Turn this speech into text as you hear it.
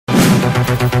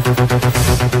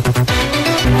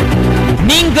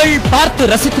நீங்கள் பார்த்து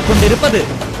ரசித்துக் கொண்டிருப்பது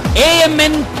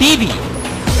AMNTV.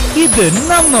 இது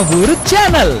நம்ம ஊரு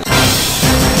சேனல்.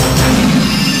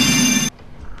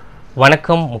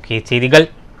 வணக்கம். முக்கிய செய்திகள்.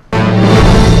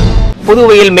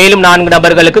 புதுவையில் மேலும் 4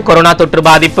 நபர்களுக்கு கொரோனா தொற்று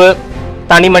பாதிப்பு.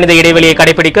 தனிமனித இடைவெளியை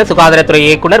கடைபிடிக்க சுகாதாரத்துறை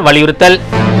இயக்குனர் வலியுறுத்தல்.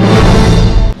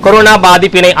 கொரோனா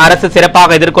பாதிப்பினை அரசு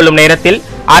சிறப்பாக எதிர்கொள்ளும் நேரத்தில்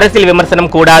அரசியல்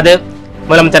விமர்சனம் கூடாது.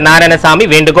 முதலமைச்சர் நாராயணசாமி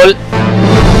வேண்டுகோள்.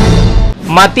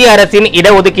 மத்திய அரசின்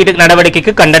இடஒதுக்கீடு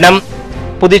நடவடிக்கைக்கு கண்டனம்.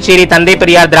 புதுச்சேரி தந்தை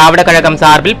பெரியார் திராவிட கழகம்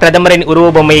சார்பில் பிரதமரின்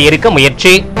உருவபொம்மையை எரிக்க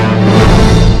முயற்சி.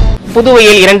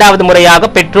 புதுவையில் 2வது முறையாக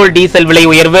பெட்ரோல் டீசல் விலை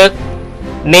உயர்வு.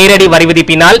 நேரடி வரி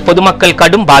விதிப்பினால் பொதுமக்கள்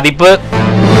கடும் பாதிப்பு.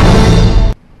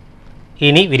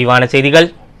 இனி விரிவான செய்திகள்.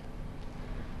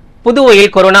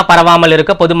 புதுவையில் கொரோனா பரவாமல்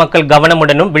இருக்க பொதுமக்கள்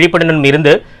கவனமுடனும் விழிப்புடனும்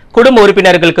இருந்து குடும்ப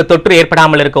உறுப்பினர்களுக்கு தொற்று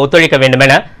ஏற்படாமல் இருக்க ஒத்துழைக்க வேண்டும்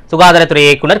என சுகாதாரத்துறை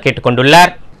இயக்குனர் கேட்டுக்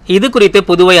கொண்டுள்ளார். இது குறித்து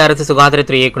புதுவை அரசு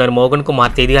சுகாதாரத்துறை இயக்குனர்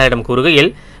மோகன்குமார் செய்தியாளரிடம் கூறுகையில்,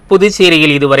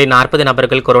 புதுச்சேரியில் இதுவரை 40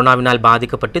 நபர்கள் கொரோனாவினால்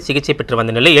பாதிக்கப்பட்டு சிகிச்சை பெற்று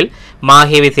வந்த நிலையில்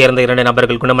மாஹேவை சேர்ந்த 2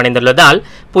 நபர்கள் குணமடைந்துள்ளதால்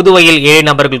புதுவையில் 7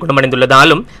 நபர்கள்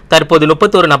குணமடைந்துள்ளதாலும் தற்போது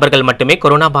 31 நபர்கள் மட்டுமே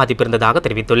கொரோனா பாதிப்பு இருந்ததாக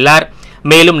தெரிவித்துள்ளார்.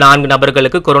 மேலும் 4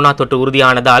 நபர்களுக்கு கொரோனா தொற்று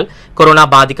உறுதியானதால் கொரோனா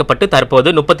பாதிக்கப்பட்டு தற்போது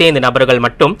 35 நபர்கள்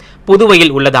மட்டும்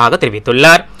புதுவையில் உள்ளதாக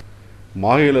தெரிவித்துள்ளார்.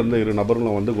 மாஹேயில் இருந்த 2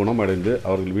 நபர்களும் குணமடைந்து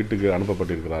அவர்கள் வீட்டுக்கு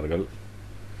அனுப்பப்பட்டிருக்கிறார்கள்.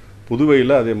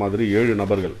 புதுவையில் அதே மாதிரி 7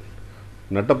 நபர்கள்,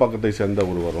 நெட்டப்பாக்கத்தை சேர்ந்த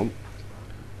ஒருவரும்,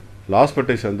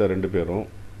 லாஸ்பேட்டை சேர்ந்த 2 பேரும்,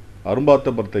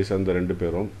 அரும்பாத்தபுரத்தை சேர்ந்த 2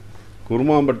 பேரும்,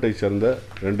 குருமாம்பட்டை சேர்ந்த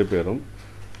 2 பேரும்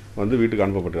வீட்டுக்கு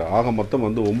அனுப்பப்பட்டிருக்காங்க. ஆக மொத்தம்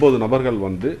 9 நபர்கள்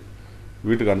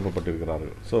வீட்டுக்கு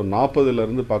அனுப்பப்பட்டிருக்கிறார்கள். ஸோ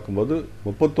 40லேருந்து பார்க்கும்போது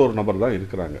 31 நபர் தான்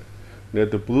இருக்கிறாங்க.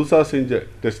 நேற்று புதுசாக செஞ்ச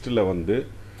டெஸ்ட்டில்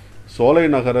சோலை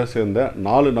நகரை சேர்ந்த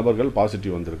 4 நபர்கள்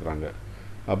பாசிட்டிவ் வந்திருக்கிறாங்க.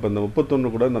 அப்போ இந்த 31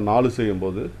 கூட இந்த 4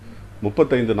 செய்யும்போது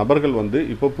 35 நபர்கள்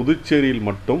இப்போ புதுச்சேரியில்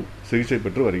மட்டும் சிகிச்சை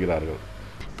பெற்று வருகிறார்கள்.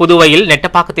 புதுவையில்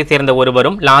நெட்டப்பாக்கத்தை சேர்ந்த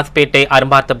ஒருவரும், லாஸ்பேட்டை,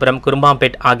 அரும்பாத்தபுரம்,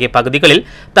 குரும்பாம்பேட் ஆகிய பகுதிகளில்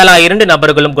தலா 2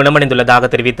 நபர்களும் குணமடைந்துள்ளதாக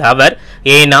தெரிவித்த அவர்,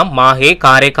 ஏனாம், மாஹே,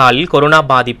 காரைக்காலில் கொரோனா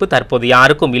பாதிப்பு தற்போது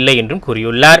யாருக்கும் இல்லை என்றும்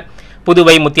கூறியுள்ளார்.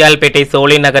 புதுவை முத்தியால்பேட்டை,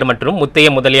 சோலை நகர் மற்றும் முத்தைய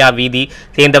முதலியா வீதி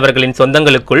சேர்ந்தவர்களின்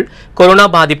சொந்தங்களுக்குள் கொரோனா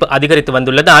பாதிப்பு அதிகரித்து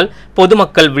வந்துள்ளதால்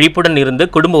பொதுமக்கள் விழிப்புடன் இருந்து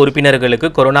குடும்ப உறுப்பினர்களுக்கு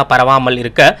கொரோனா பரவாமல்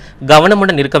இருக்க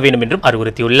கவனமுடன் இருக்க வேண்டும் என்றும்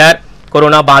அறிவுறுத்தியுள்ளார்.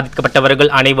 கொரோனா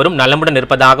பாதிக்கப்பட்டவர்கள் அனைவரும் நலமுடன்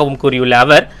இருப்பதாகவும் கூறியுள்ள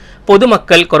அவர்,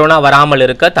 பொதுமக்கள் கொரோனா வராமல்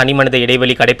இருக்க தனிமனித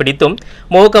இடைவெளி கடைபிடித்தும்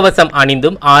முகக்கவசம்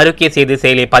அணிந்தும் ஆரோக்கிய சேது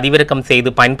செயலை பதிவிறக்கம் செய்து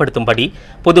பயன்படுத்தும்படி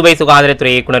புதுவை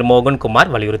சுகாதாரத்துறை இயக்குனர்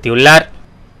மோகன்குமார் வலியுறுத்தியுள்ளார்.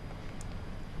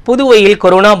 புதுவையில்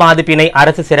கொரோனா பாதிப்பினை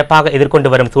அரசு சிறப்பாக எதிர்கொண்டு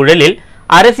வரும் சூழலில்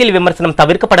அரசியல் விமர்சனம்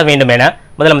தவிர்க்கப்பட வேண்டும் என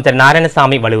முதலமைச்சர்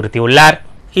நாராயணசாமி வலியுறுத்தியுள்ளார்.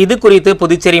 இது குறித்து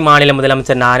புதுச்சேரி மாநில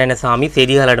முதலமைச்சர் நாராயணசாமி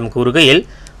செய்தியாளரிடம் கூறுகையில்,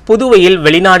 புதுவையில்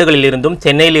வெளிநாடுகளில் இருந்தும்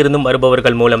சென்னையில் இருந்தும்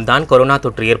வருபவர்கள் மூலம்தான் கொரோனா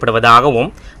தொற்று ஏற்படுவதாகவும்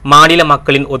மாநில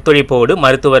மக்களின் ஒத்துழைப்போடு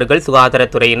மருத்துவர்கள்,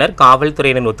 சுகாதாரத்துறையினர்,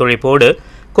 காவல்துறையினர் ஒத்துழைப்போடு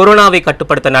கொரோனாவை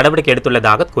கட்டுப்படுத்த நடவடிக்கை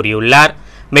எடுத்துள்ளதாக கூறியுள்ளார்.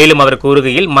 மேலும் அவர்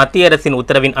கூறுகையில், மத்திய அரசின்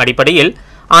உத்தரவின் அடிப்படையில்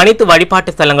அனைத்து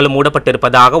வழிபாட்டு ஸ்தலங்களும்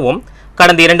மூடப்பட்டிருப்பதாகவும்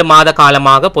கடந்த 2 மாத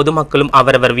காலமாக பொதுமக்களும்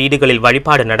அவரவர் வீடுகளில்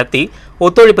வழிபாடு நடத்தி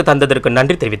ஒத்துழைப்பு தந்ததற்கு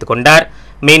நன்றி தெரிவித்துக் கொண்டார்.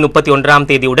 மே 31ஆம்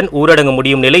தேதியுடன் ஊரடங்கு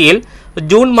முடியும் நிலையில்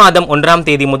ஜூன் மாதம் 1ஆம்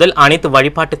தேதி முதல் அனைத்து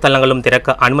வழிபாட்டு ஸ்தலங்களும்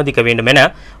திறக்க அனுமதிக்க வேண்டும் என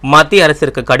மத்திய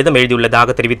அரசிற்கு கடிதம்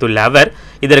எழுதியுள்ளதாக தெரிவித்துள்ள அவர்,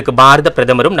 இதற்கு பாரத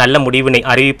பிரதமரும் நல்ல முடிவினை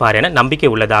அறிவிப்பார் என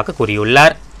நம்பிக்கை உள்ளதாக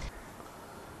கூறியுள்ளார்.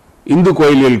 இந்து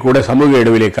கோயில்களில் கூட சமூக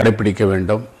இடைவெளியை கடைபிடிக்க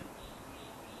வேண்டும்.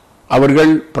 அவர்கள்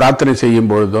பிரார்த்தனை செய்யும்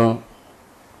பொழுதும்,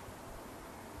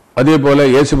 அதே போல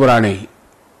இயேசுபிரானை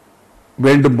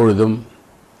வேண்டும் பொழுதும்,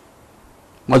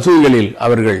 மசூதிகளில்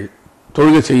அவர்கள்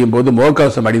தொழுகை செய்யும் போது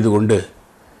முகக்கவசம் அணிந்து கொண்டு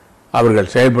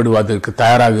அவர்கள் செயல்படுவதற்கு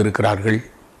தயாராக இருக்கிறார்கள்.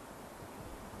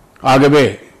 ஆகவே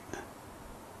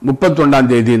 31ஆம்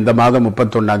தேதி, இந்த மாதம்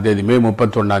 31ஆம் தேதி, மே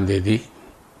 31ஆம் தேதி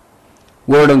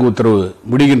ஊரடங்கு உத்தரவு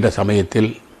முடிகின்ற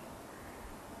சமயத்தில்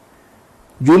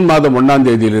ஜூன் மாதம் 1ஆம்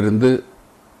தேதியிலிருந்து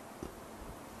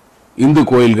இந்து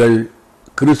கோயில்கள்,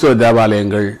 கிறிஸ்துவ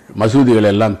தேவாலயங்கள், மசூதிகள்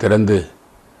எல்லாம் திறந்து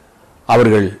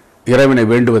அவர்கள் இறைவனை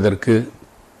வேண்டுவதற்கு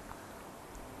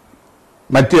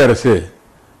மத்திய அரசு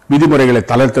விதிமுறைகளை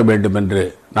தளர்த்த வேண்டும் என்று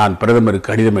நான் பிரதமருக்கு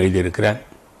கடிதம் எழுதியிருக்கிறேன்.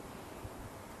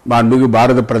 மாண்புமிகு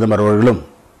பாரத பிரதமர் அவர்களும்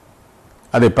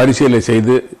அதை பரிசீலனை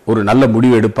செய்து ஒரு நல்ல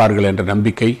முடிவு எடுப்பார்கள் என்ற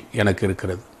நம்பிக்கை எனக்கு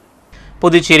இருக்கிறது.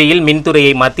 புதுச்சேரியில்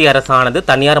மின்துறையை மத்திய அரசானது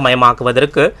தனியார்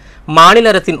மயமாக்குவதற்கு மாநில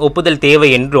அரசின் ஒப்புதல் தேவை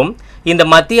என்றும் இந்த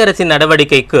மத்திய அரசின்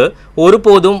நடவடிக்கைக்கு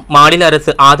ஒருபோதும் மாநில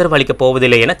அரசு ஆதரவு அளிக்கப்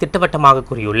போவதில்லை என திட்டவட்டமாக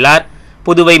கூறியுள்ளார்.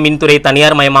 புதுவை மின்துறை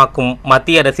தனியார் மயமாக்கும்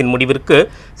மத்திய அரசின் முடிவிற்கு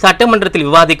சட்டமன்றத்தில்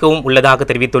விவாதிக்கவும் உள்ளதாக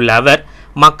தெரிவித்துள்ள அவர்,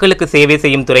 மக்களுக்கு சேவை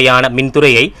செய்யும் துறையான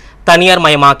மின்துறையை தனியார்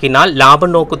மயமாக்கினால் லாப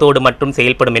நோக்கத்தோடு மட்டும்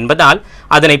செயல்படும் என்பதால்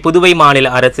அதனை புதுவை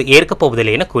மாநில அரசு ஏற்கப்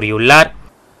போவதில்லை என கூறியுள்ளார்.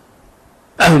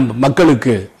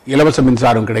 மக்களுக்கு இலவச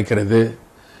மின்சாரம் கிடைக்கிறது,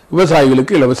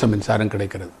 விவசாயிகளுக்கு இலவச மின்சாரம்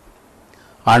கிடைக்கிறது.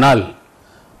 ஆனால்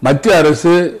மத்திய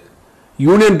அரசு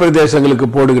யூனியன் பிரதேசங்களுக்கு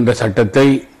போடுகின்ற சட்டத்தை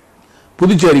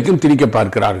புதுச்சேரிக்கும் திணிக்க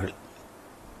பார்க்கிறார்கள்.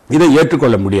 இதை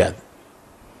ஏற்றுக்கொள்ள முடியாது.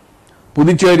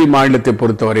 புதுச்சேரி மாநிலத்தை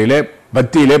பொறுத்தவரையிலே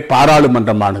மத்தியிலே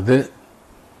பாராளுமன்றமானது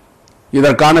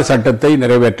இதற்கான சட்டத்தை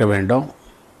நிறைவேற்ற வேண்டும்.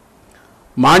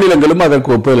 மாநிலங்களும்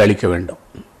அதற்கு ஒப்புதல் அளிக்க வேண்டும்.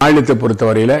 மாநிலத்தை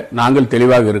பொறுத்தவரையில நாங்கள்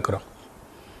தெளிவாக இருக்கிறோம்.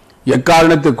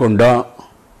 எக்காரணத்தை கொண்டும்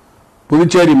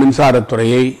புதுச்சேரி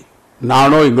மின்சாரத்துறையை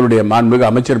நானோ எங்களுடைய மாண்புமிகு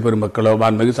அமைச்சர் பெருமக்களோ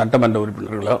மாண்புமிகு சட்டமன்ற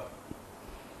உறுப்பினர்களோ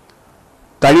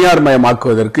தனியார்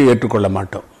மயமாக்குவதற்கு ஏற்றுக்கொள்ள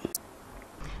மாட்டோம்.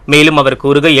 மேலும் அவர்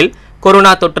கூறுகையில்,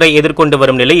 கொரோனா தொற்றை எதிர்கொண்டு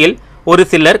வரும் நிலையில் ஒரு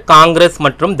சிலர் காங்கிரஸ்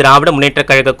மற்றும் திராவிட முன்னேற்றக்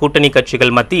கழக கூட்டணி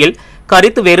கட்சிகள் மத்தியில்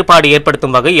கருத்து வேறுபாடு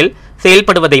ஏற்படுத்தும் வகையில்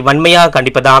செயல்படுவதை வன்மையாக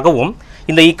கண்டிப்பதாகவும்,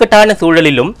 இந்த இக்கட்டான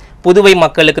சூழலிலும் புதுவை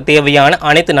மக்களுக்கு தேவையான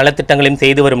அனைத்து நலத்திட்டங்களையும்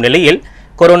செய்து வரும் நிலையில்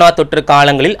கொரோனா தொற்று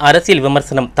காலங்களில் அரசியல்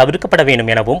விமர்சனம் தவிர்க்கப்பட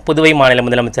வேண்டும் எனவும் புதுவை மாநில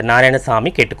முதலமைச்சர்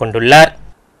நாராயணசாமி கேட்டுக்கொண்டுள்ளார்.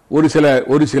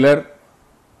 ஒரு சிலர்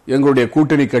எங்களுடைய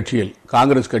கூட்டணி கட்சியில்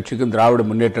காங்கிரஸ் கட்சிக்கும் திராவிட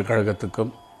முன்னேற்ற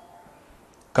கழகத்துக்கும்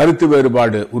கருத்து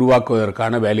வேறுபாடு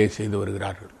உருவாக்குவதற்கான வேலையை செய்து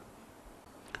வருகிறார்கள்.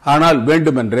 ஆனால்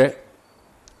வேண்டுமென்றே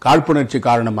காழ்ப்புணர்ச்சி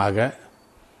காரணமாக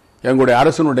எங்களுடைய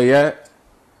அரசனுடைய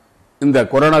இந்த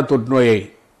கொரோனா தொற்று நோயை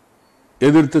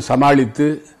எதிர்த்து சமாளித்து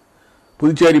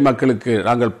புதுச்சேரி மக்களுக்கு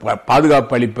நாங்கள்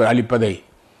பாதுகாப்பு அளிப்பதை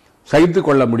சகித்துக்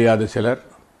கொள்ள முடியாத சிலர்,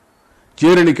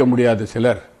 ஜீரணிக்க முடியாத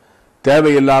சிலர்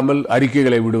தேவையில்லாமல்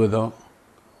அறிக்கைகளை விடுவதும்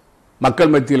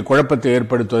மக்கள் மத்தியில் குழப்பத்தை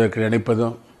ஏற்படுத்துவதற்கு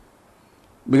நினைப்பதும்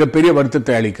மிகப்பெரிய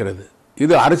வருத்தத்தை அளிக்கிறது.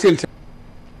 இது அரசியல்.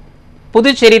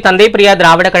 புதுச்சேரி தந்தை பெரியார்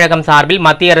திராவிட கழகம் சார்பில்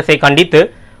மத்திய அரசை கண்டித்து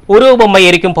உருவ பொம்மை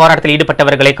எரிக்கும் போராட்டத்தில்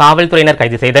ஈடுபட்டவர்களை காவல்துறையினர்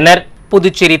கைது செய்தனர்.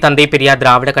 புதுச்சேரி தந்தை பெரியார்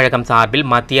திராவிட கழகம் சார்பில்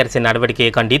மத்திய அரசின்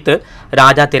நடவடிக்கையை கண்டித்து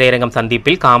ராஜா திரையரங்கம்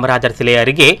சந்திப்பில் காமராஜர் சிலை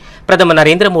அருகே பிரதமர்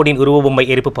நரேந்திர மோடியின் உருவ பொம்மை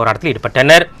எரிப்பு போராட்டத்தில்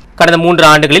ஈடுபட்டனர். கடந்த 3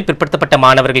 ஆண்டுகளில் பிற்படுத்தப்பட்ட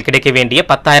மாணவர்கள் கிடைக்க வேண்டிய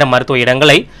 10,000 மருத்துவ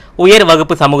இடங்களை உயர்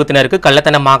வகுப்பு சமூகத்தினருக்கு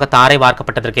கள்ளத்தனமாக தாரை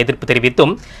வார்க்கப்பட்டதற்கு எதிர்ப்பு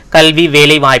தெரிவித்தும், கல்வி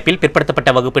வேலை வாய்ப்பில் பிற்படுத்தப்பட்ட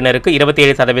வகுப்பினருக்கு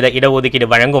 27% இடஒதுக்கீடு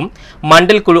வழங்கும்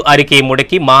மண்டல் குழு அறிக்கையை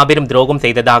முடக்கி மாபெரும் துரோகம்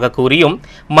செய்ததாக கூறியும்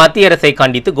மத்திய அரசை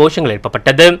கண்டித்து கோஷங்கள்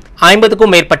எழுப்பப்பட்டது.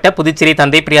 50க்கும் மேற்பட்ட புதுச்சேரி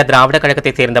தந்தை பெரியார் திராவிட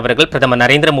கழகத்தை சேர்ந்தவர்கள் பிரதமர்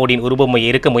நரேந்திர மோடியின் உருவபொம்மை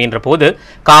எரிக்க முயன்ற போது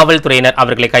காவல்துறையினர்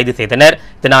அவர்களை கைது செய்தனர்.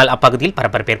 இதனால் அப்பகுதியில்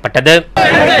பரபரப்பு ஏற்பட்டது.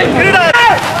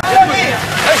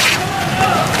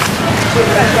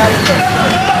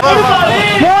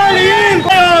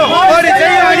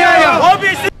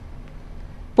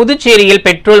 புதுச்சேரியில்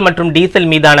பெட்ரோல் மற்றும் டீசல்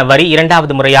மீதான வரி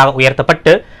 2வது முறையாக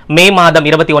உயர்த்தப்பட்டு மே மாதம்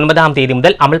 29ஆம் தேதி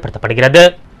முதல் அமல்படுத்தப்படுகிறது.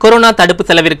 கொரோனா தடுப்பு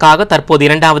செலவிற்காக தற்போது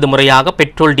 2வது முறையாக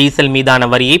பெட்ரோல் டீசல் மீதான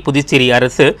வரியை புதுச்சேரி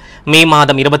அரசு மே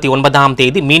மாதம் 29ஆம்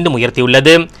தேதி மீண்டும்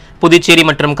உயர்த்தியுள்ளது. புதுச்சேரி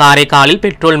மற்றும் காரைக்காலில்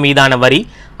பெட்ரோல் மீதான வரி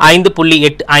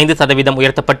 5.85%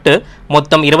 உயர்த்தப்பட்டு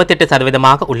மொத்தம்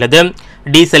 28% உள்ளது.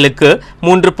 டீசலுக்கு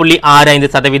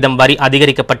 3.65% வரி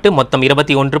அதிகரிக்கப்பட்டு மொத்தம்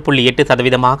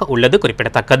 21.8% உள்ளது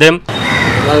குறிப்பிடத்தக்கது.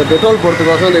 பெட்ரோல்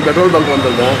போடுறதுக்கோசம் இந்த பெட்ரோல் பங்க்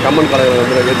வந்திருந்தேன். கம்மன் கடையில்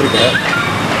வந்து ஏற்றிருக்கேன்.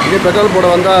 இங்கே பெட்ரோல் போட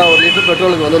வந்தால் ஒரு லிட்டர்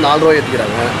பெட்ரோலுக்கு வந்து 4 ரூபா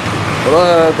ஏற்றிக்கிறாங்க.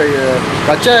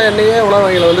 கச்சா எண்ணெயே உணவு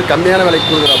வகையில் வந்து கம்மியான விலைக்கு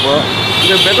கொடுக்குறப்போ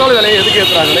இந்த பெட்ரோல் விலையை எதுக்கு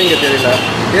ஏற்றுறாங்கன்னு இங்கே தெரியல.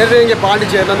 ஏற்கனவே இங்கே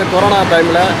பாண்டிச்சேரியில் இந்த கொரோனா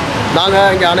டைமில் நாங்கள்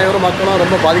இங்கே அனைவரும் மக்களும்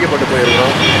ரொம்ப பாதிக்கப்பட்டு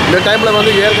போயிருக்கோம். இந்த டைமில்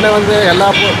வந்து ஏற்கனவே வந்து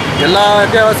எல்லா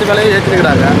அத்தியாவசிய விலையும்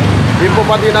ஏற்றிருக்கிறாங்க. இப்போ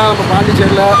பார்த்தீங்கன்னா நம்ம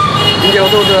பாண்டிச்சேரியில் இங்கே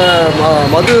வந்து ஒரு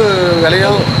மது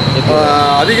விலையும்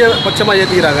அதிகபட்சமாக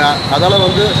ஏற்றிக்கிறாங்க. அதால்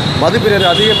வந்து மது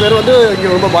பிரியர் அதிக பேர் வந்து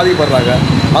இங்கே ரொம்ப பாதிக்கப்படுறாங்க.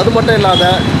 அது மட்டும் இல்லாத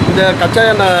இந்த கச்சா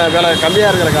எண்ணெய் விலை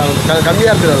கம்மியாக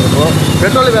இருக்கிறதுக்கோ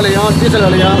பெட்ரோல் விலையும் டீசல்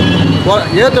விலையும்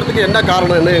ஏற்றுறதுக்கு என்ன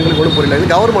காரணம்னு எங்களுக்கு ஒன்றும் புரியல. இது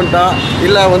கவர்மெண்ட்டா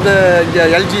இல்லை வந்து இங்கே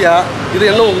எல்ஜியா, இது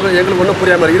இன்னும் எங்களுக்கு ஒன்றும்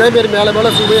புரியாமல் இதேமாரி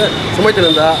மேலே சுமைத்து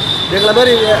இருந்தால் எங்களை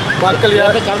மாதிரி மக்கள்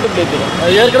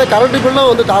ஏற்கனவே கரண்ட்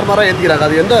பில்லும் வந்து தார்மாராக ஏற்றிக்கிறாங்க.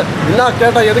 அது என்ன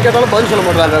கேட்டால் எது கேட்டாலும் பதில் சொல்ல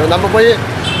மாட்டாங்க. நம்ம போய்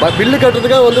பில்லு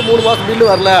கட்டுறதுக்கே வந்து 3 மாதம் பில்லு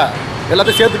வரல,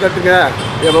 எல்லாத்தையும் சேர்த்து கட்டுங்க,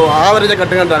 ஆவரேஜாக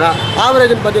கட்டுங்கன்றாங்க.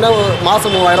 ஆவரேஜ்னு பார்த்தீங்கன்னா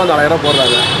மாதம் 3000-4000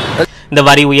 போடுறாங்க. இந்த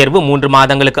வரி உயர்வு 3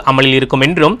 மாதங்களுக்கு அமலில் இருக்கும்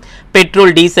என்றும்,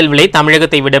 பெட்ரோல் டீசல் விலை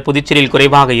தமிழகத்தை விட புதுச்சேரியில்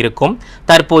குறைவாக இருக்கும்.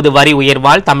 தற்போது வரி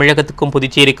உயர்வால் தமிழகத்துக்கும்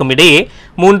புதுச்சேரிக்கும் இடையே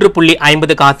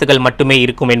 3.50 காசுகள் மட்டுமே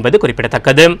இருக்கும் என்பது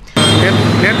குறிப்பிடத்தக்கது.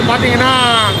 நேற்று பார்த்தீங்கன்னா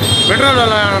பெட்ரோல்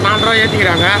 4 ரூபா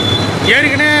ஏற்றிக்கிறாங்க.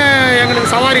 ஏற்கனவே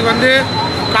எங்களுக்கு சவாரி வந்து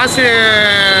காசு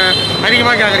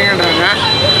அதிகமாக கேட்குறீங்கன்றாங்க.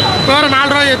 இப்போ வேறு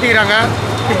 4 ரூபா ஏற்றிக்கிறாங்க.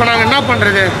 இப்போ நாங்கள் என்ன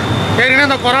பண்ணுறது? ஏற்கனவே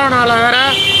இந்த கொரோனாவில் வேறு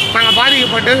நாங்கள்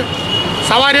பாதிக்கப்பட்டு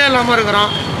சவாரியே இல்லாமல்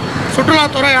இருக்கிறோம்.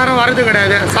 சுற்றுலாத்துறை யாரும் வர்றது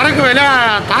கிடையாது. சரக்கு விலை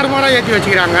தாறுமாறாக ஏற்றி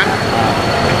வச்சுக்கிறாங்க.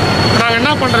 நாங்கள்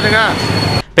என்ன பண்ணுறதுங்க?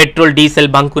 பெட்ரோல்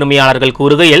டீசல் பங்க் உரிமையாளர்கள்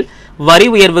கூறுகையில், வரி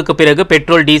உயர்வுக்கு பிறகு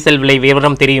பெட்ரோல் டீசல் விலை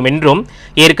விவரம் தெரியும் என்றும்,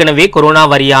 ஏற்கனவே கொரோனா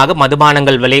வரியாக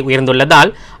மதுபானங்கள் விலை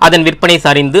உயர்ந்துள்ளதால் அதன் விற்பனை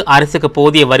சரிந்து அரசுக்கு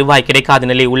போதிய வருவாய் கிடைக்காத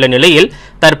நிலை உள்ள நிலையில்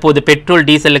தற்போது பெட்ரோல்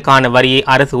டீசலுக்கான வரியை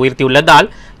அரசு உயர்த்தியுள்ளதால்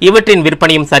இவற்றின்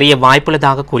விற்பனையும் சரிய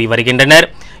வாய்ப்புள்ளதாக கூறி வருகின்றனர்.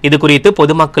 இதுகுறித்து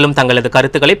பொதுமக்களும் தங்களது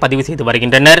கருத்துக்களை பதிவு செய்து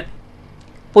வருகின்றனர்.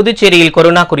 புதுச்சேரியில்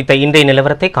கொரோனா குறித்த இன்றைய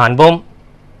நிலவரத்தை காண்போம்.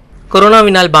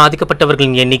 கொரோனாவினால்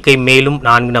பாதிக்கப்பட்டவர்களின் எண்ணிக்கை மேலும்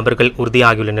 4 நபர்கள்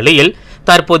உறுதியாகியுள்ள நிலையில்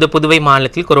தற்போது புதுவை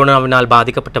மாநிலத்தில் கொரோனாவினால்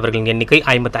பாதிக்கப்பட்டவர்களின் எண்ணிக்கை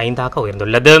 55ஆக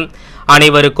உயர்ந்துள்ளது.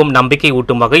 அனைவருக்கும் நம்பிக்கை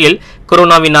ஊட்டும் வகையில்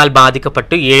கொரோனாவினால்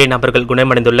பாதிக்கப்பட்டு 7 நபர்கள்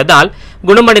குணமடைந்துள்ளதால்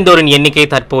குணமடைந்தோரின் எண்ணிக்கை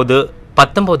தற்போது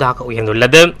 19ஆக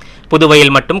உயர்ந்துள்ளது.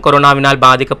 புதுவையில் மட்டும் கொரோனாவினால்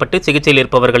பாதிக்கப்பட்டு சிகிச்சையில்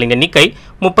இருப்பவர்களின் எண்ணிக்கை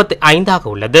 35ஆக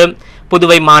உள்ளது.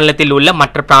 புதுவை மாநிலத்தில் உள்ள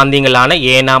மற்ற பிராந்தியங்களான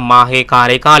ஏனாம், மாஹே,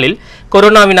 காரைக்காலில்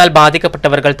கொரோனாவினால்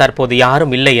பாதிக்கப்பட்டவர்கள் தற்போது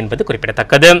யாரும் இல்லை என்பது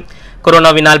குறிப்பிடத்தக்கது.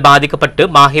 கொரோனாவினால் பாதிக்கப்பட்டு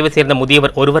மாஹேவை சேர்ந்த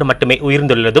முதியவர் ஒருவர் மட்டுமே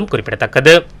உயிர்ந்துள்ளதும்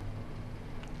குறிப்பிடத்தக்கது.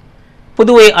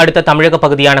 புதுவை அடுத்த தமிழக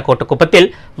பகுதியான கோட்டக்குப்பத்தில்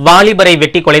வாலிபரை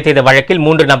வெட்டி கொலை செய்த வழக்கில்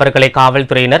 3 நபர்களை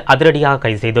காவல்துறையினர் அதிரடியாக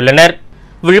கைது செய்துள்ளனர்.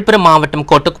 விழுப்புரம் மாவட்டம்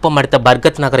கோட்டக்குப்பம் அடுத்த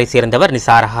பர்கத் நகரை சேர்ந்தவர்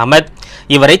நிசார் அகமது.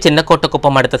 இவரை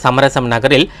சின்னக்கோட்டக்குப்பம் அடுத்த சமரசம்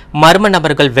நகரில் மர்ம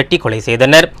நபர்கள் வெட்டி கொலை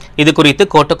செய்தனர். இதுகுறித்து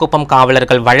கோட்டக்குப்பம்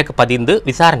காவலர்கள் வழக்கு பதிந்து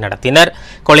விசாரணை நடத்தினர்.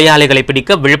 கொலையாளிகளை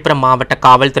பிடிக்க விழுப்புரம் மாவட்ட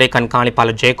காவல்துறை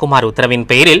கண்காணிப்பாளர் ஜெயக்குமார் உத்தரவின்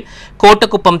பேரில்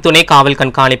கோட்டக்குப்பம் துணை காவல்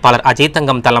கண்காணிப்பாளர் அஜய்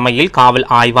தங்கம் தலைமையில் காவல்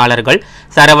ஆய்வாளர்கள்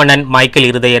சரவணன், மைக்கேல்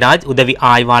இருதயராஜ், உதவி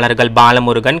ஆய்வாளர்கள்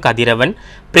பாலமுருகன், கதிரவன்,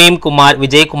 பிரேம்குமார்,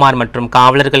 விஜயகுமார் மற்றும்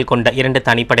காவலர்கள் கொண்ட 2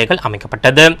 தனிப்படைகள்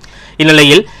அமைக்கப்பட்டது.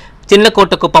 இந்நிலையில்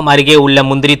சின்னக்கோட்டக்குப்பம் அருகே உள்ள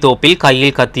முந்திரி தோப்பில்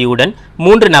கையில் கத்தியுடன்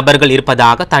 3 நபர்கள்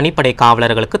இருப்பதாக தனிப்படை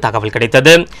காவலர்களுக்கு தகவல்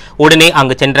கிடைத்தது. உடனே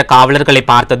அங்கு சென்ற காவலர்களை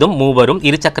பார்த்ததும் மூவரும்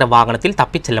இருசக்கர வாகனத்தில்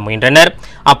தப்பிச் செல்ல முயன்றனர்.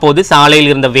 அப்போது சாலையில்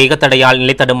இருந்த வேகத்தடையால்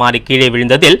நிலை தடுமாறி கீழே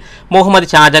விழுந்ததில் முகமது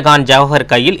ஷாஜகான் ஜவஹர்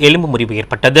கையில் எலும்பு முறிவு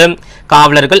ஏற்பட்டது.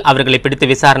 காவலர்கள் அவர்களை பிடித்து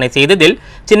விசாரணை செய்ததில்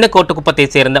சின்னக்கோட்டக்குப்பத்தை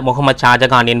சேர்ந்த முகமது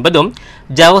ஷாஜகான் என்பதும்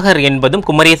ஜவஹர் என்பதும்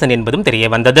குமரேசன் என்பதும் தெரிய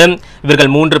வந்தது.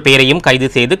 இவர்கள் 3 பேரையும் கைது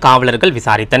செய்து காவலர்கள்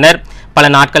விசாரித்தனர். பல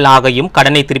நாட்கள் ஆகியும்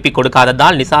கடனை திருப்பிக்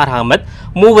கொடுக்காததால் நிசார் அகமது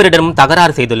மூவரிடமும்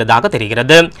தகராறு செய்துள்ளதாக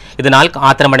தெரிகிறது. இதனால்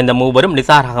ஆத்திரமடைந்த மூவரும்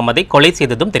நிசார் அகமதை கொலை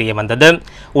செய்ததும் தெரிய வந்தது.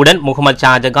 உடன் முகமது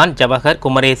ஷாஜகான், ஜவஹர்,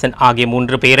 குமரேசன் ஆகிய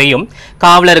 3 பேரையும்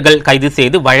காவலர்கள் கைது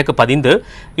செய்து வழக்கு பதிந்து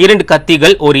 2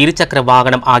 கத்திகள், ஒரு இருசக்கர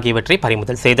வாகனம் ஆகியவற்றை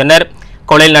பறிமுதல் செய்தனர்.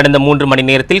 கொலை நடந்த 3 மணி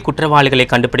நேரத்தில் குற்றவாளிகளை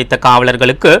கண்டுபிடித்த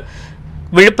காவலர்களுக்கு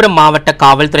விழுப்புரம் மாவட்ட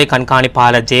காவல்துறை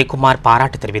கண்காணிப்பாளர் ஜெயக்குமார்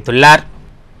பாராட்டு தெரிவித்துள்ளார்.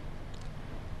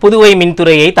 புதுவை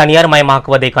மின்துறையை தனியார்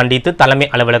மயமாக்குவதை கண்டித்து தலைமை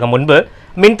அலுவலகம் முன்பு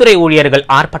மின்துறை ஊழியர்கள்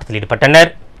ஆர்ப்பாட்டத்தில் ஈடுபட்டனர்.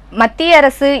 மத்திய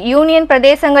அரசு யூனியன்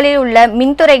பிரதேசங்களில் உள்ள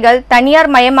மின்துறைகள் தனியார்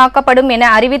மயமாக்கப்படும் என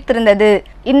அறிவித்திருந்தது.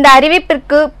 இந்த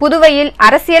அறிவிப்பிற்கு புதுவையில்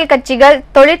அரசியல் கட்சிகள்,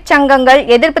 தொழிற்சங்கங்கள்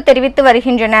எதிர்ப்பு தெரிவித்து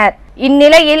வருகின்றனர்.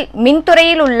 இந்நிலையில்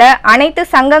மின்துறையில் உள்ள அனைத்து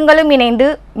சங்கங்களும் இணைந்து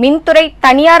மின்துறை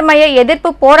தனியார்மய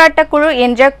எதிர்ப்பு போராட்ட குழு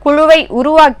என்ற குழுவை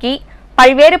உருவாக்கி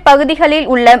பல்வேறு பகுதிகளில்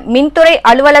உள்ள மின்துறை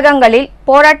அலுவலகங்களில்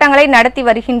போராட்டங்களை நடத்தி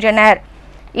வருகின்றனர்.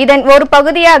 இதன் ஒரு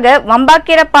பகுதியாக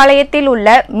வம்பாக்கீரப்பாளையத்தில் உள்ள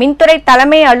மின்துறை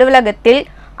தலைமை அலுவலகத்தில்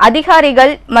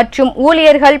அதிகாரிகள் மற்றும்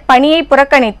ஊழியர்கள் பணியை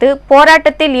புறக்கணித்து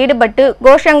போராட்டத்தில் ஈடுபட்டு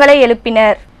கோஷங்களை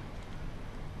எழுப்பினர்.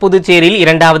 புதுச்சேரியில்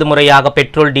 2வது முறையாக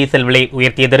பெட்ரோல் டீசல் விலை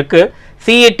உயர்த்தியதற்கு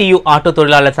CATU ஆட்டோ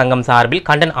தொழிலாளர் சங்கம் சார்பில்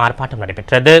கண்டன ஆர்ப்பாட்டம்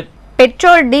நடைபெற்றது.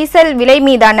 பெட்ரோல் டீசல் விலை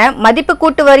மீதான மதிப்பு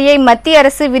கூட்டு வரியை மத்திய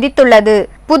அரசு விதித்துள்ளது.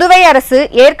 புதுவை அரசு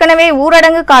ஏற்கனவே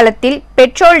ஊரடங்கு காலத்தில்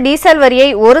பெட்ரோல் டீசல் வரியை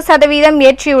 1%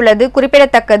 ஏற்றியுள்ளது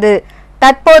குறிப்பிடத்தக்கது.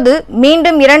 தற்போது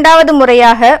மீண்டும் 2வது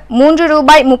முறையாக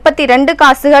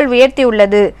 ₹3.32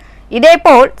 உயர்த்தியுள்ளது.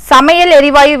 இதேபோல் சமையல்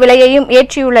எரிவாயு விலையையும்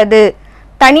ஏற்றியுள்ளது.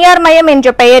 தனியார் மயம் என்ற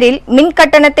பெயரில் மின்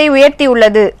கட்டணத்தை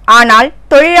உயர்த்தியுள்ளது. ஆனால்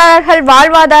தொழிலாளர்கள்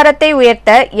வாழ்வாதாரத்தை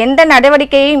உயர்த்த எந்த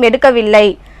நடவடிக்கையையும் எடுக்கவில்லை.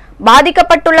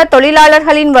 பாதிக்கப்பட்டுள்ள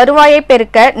தொழிலாளர்களின் வருவாயை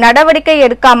பெருக்க நடவடிக்கை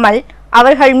எடுக்காமல்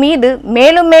அவர்கள் மீது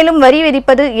மேலும் மேலும் வரி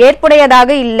விதிப்பது ஏற்புடையதாக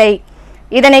இல்லை.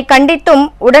 இதனை கண்டித்தும்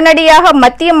உடனடியாக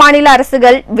மத்திய மாநில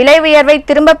அரசுகள் விலை உயர்வை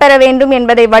திரும்ப பெற வேண்டும்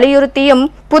என்பதை வலியுறுத்தியும்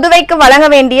புதுவைக்கு வழங்க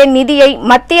வேண்டிய நிதியை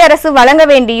மத்திய அரசு வழங்க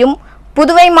வேண்டியும்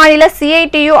புதுவை மாநில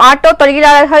CITU ஆட்டோ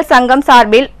தொழிலாளர்கள் சங்கம்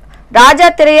சார்பில் ராஜா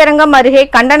திரையரங்கம் அருகே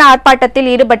கண்டன ஆர்ப்பாட்டத்தில்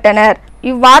ஈடுபட்டனர்.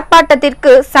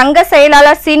 இவ்வார்ப்பாட்டத்திற்கு சங்க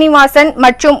செயலாளர் சீனிவாசன்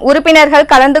மற்றும் உறுப்பினர்கள்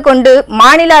கலந்து கொண்டு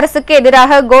மாநில அரசுக்கு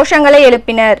எதிராக கோஷங்களை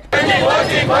எழுப்பினர்.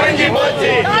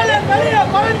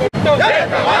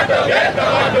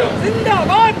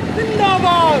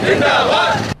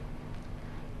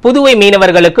 புதுவை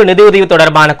மீனவர்களுக்கு நிதியுதவி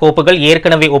தொடர்பான கோப்புகள்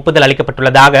ஏற்கனவே ஒப்புதல்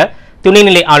அளிக்கப்பட்டுள்ளதாக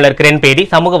துணைநிலை ஆளுநர் கிரண்பேடி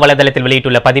சமூக வலைதளத்தில்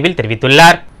வெளியிட்டுள்ள பதிவில்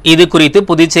தெரிவித்துள்ளார். இது குறித்து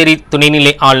புதுச்சேரி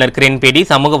துணைநிலை ஆளுநர் கிரண்பேடி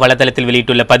சமூக வலைதளத்தில்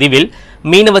வெளியிட்டுள்ள பதிவில்,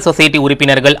 மீனவ சொசைட்டி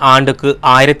உறுப்பினர்கள் ஆண்டுக்கு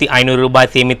 1500 ரூபாய்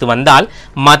சேமித்து வந்தால்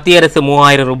மத்திய அரசு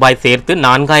 3000 ரூபாய் சேர்த்து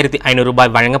 4500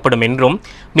 ரூபாய் வழங்கப்படும் என்றும்,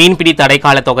 மீன்பிடி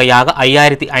தடைக்கால தொகையாக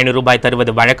 5500 ரூபாய்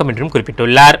தருவது வழக்கம் என்றும்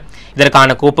குறிப்பிட்டுள்ளார்.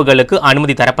 இதற்கான கோப்புகளுக்கு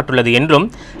அனுமதி தரப்பட்டுள்ளது என்றும்,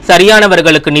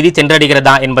 சரியானவர்களுக்கு நிதி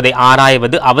சென்றடைகிறதா என்பதை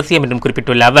ஆராய்வது அவசியம் என்றும்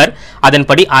குறிப்பிட்டுள்ள அவர்,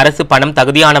 அதன்படி அரசு பணம்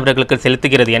தகுதியானவர்களுக்கு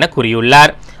செலுத்துகிறது என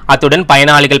கூறியுள்ளார். அத்துடன்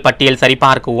பயனாளிகள் பட்டியல்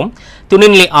சரிபார்க்கவும்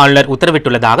துணைநிலை ஆளுநர்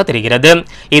உத்தரவிட்டுள்ளதாக தெரிகிறது.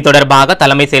 இது தொடர்பாக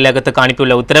தலைமை செயலகத்துக்கு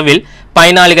அனுப்பியுள்ள உத்தரவில்,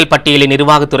 பயனாளிகள் பட்டியலை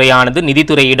நிர்வாகத்துறையானது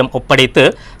நிதித்துறையிடம் ஒப்படைத்து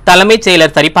தலைமைச்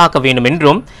செயலர் சரிபார்க்க வேண்டும்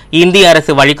என்றும், இந்திய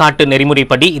அரசு வழிகாட்டு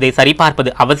நெறிமுறைப்படி இதை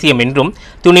சரிபார்ப்பது அவசியம் என்றும்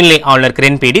துணைநிலை ஆளுநர்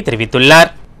கிரண்பேடி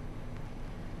தெரிவித்துள்ளார்.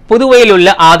 புதுவையில் உள்ள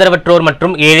ஆதரவற்றோர்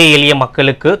மற்றும் ஏழை எளிய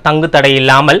மக்களுக்கு தங்கு தடை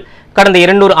இல்லாமல் கடந்த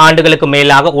 200 ஆண்டுகளுக்கு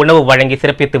மேலாக உணவு வழங்கி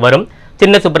சிறப்பித்து வரும்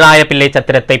சின்ன சுப்பராய பிள்ளை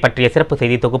சத்திரத்தை பற்றிய சிறப்பு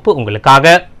செய்தி தொகுப்பு உங்களுக்காக.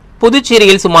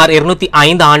 புதுச்சேரியில் சுமார்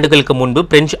 205 ஆண்டுகளுக்கு முன்பு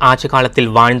பிரெஞ்சு ஆட்சி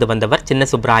காலத்தில் வாழ்ந்து வந்தவர் சின்ன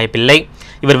சுப்பராய பிள்ளை.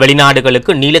 இவர்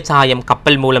வெளிநாடுகளுக்கு நீலச்சாயம்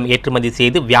கப்பல் மூலம் ஏற்றுமதி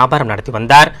செய்து வியாபாரம் நடத்தி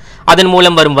வந்தார். அதன்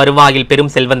மூலம் வரும் வருவாயில்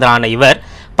பெரும் செல்வந்தரான இவர்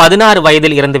 16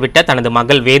 வயதில் இறந்துவிட்ட தனது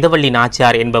மகள் வேதவள்ளி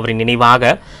நாச்சியார் என்பவரின்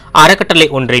நினைவாக அறக்கட்டளை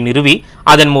ஒன்றை நிறுவி,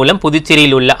 அதன் மூலம்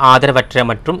புதுச்சேரியில் உள்ள ஆதரவற்ற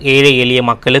மற்றும் ஏழை எளிய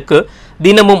மக்களுக்கு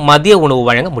தினமும் மதிய உணவு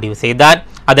வழங்க முடிவு செய்தார்.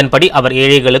 அதன்படி அவர்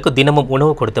ஏழைகளுக்கு தினமும்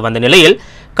உணவு கொடுத்து வந்த நிலையில்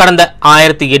கடந்த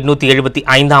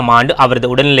 1875ஆம் ஆண்டு அவரது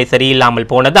உடல்நிலை சரியில்லாமல்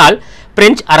போனதால்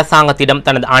பிரெஞ்சு அரசாங்கத்திடம்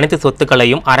தனது அனைத்து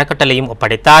சொத்துக்களையும் அறக்கட்டளையும்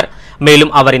ஒப்படைத்தார்.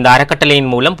 மேலும் அவர் இந்த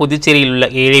அறக்கட்டளையின் மூலம் புதுச்சேரியில் உள்ள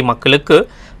ஏழை மக்களுக்கு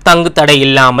தங்கு தடை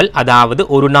இல்லாமல், அதாவது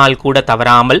ஒரு நாள் கூட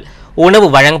தவறாமல் உணவு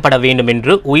வழங்கப்பட வேண்டும்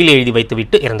என்று உயில் எழுதி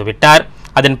வைத்துவிட்டு இறந்துவிட்டார்.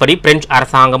 அதன்படி பிரெஞ்சு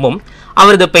அரசாங்கமும்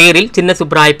அவரது பெயரில் சின்ன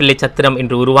சுப்பராய பிள்ளை சத்திரம்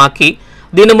என்று உருவாக்கி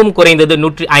தினமும் குறைந்தது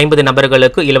 150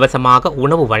 நபர்களுக்கு இலவசமாக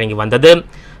உணவு வழங்கி வந்தது.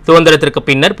 சுதந்திரத்திற்கு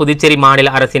பின்னர் புதுச்சேரி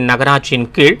மாநில அரசின் நகராட்சியின்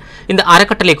கீழ் இந்த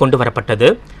அறக்கட்டளை கொண்டு வரப்பட்டது.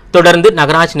 தொடர்ந்து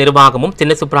நகராட்சி நிர்வாகமும்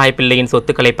சின்ன சுப்பராய பிள்ளையின்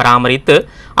சொத்துக்களை பராமரித்து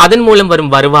அதன் மூலம்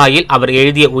வரும் வருவாயில் அவர்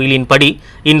எழுதிய உயிலின்படி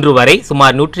இன்று வரை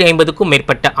சுமார் 150க்கும்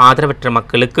மேற்பட்ட ஆதரவற்ற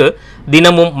மக்களுக்கு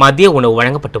தினமும் மதிய உணவு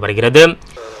வழங்கப்பட்டு வருகிறது.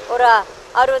 ஒரு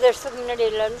 60 வருஷத்துக்கு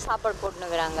முன்னாடியிலேருந்து சாப்பாடு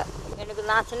போட்டுனுக்குறாங்க. எனக்கு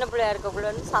நான் சின்ன பிள்ளையா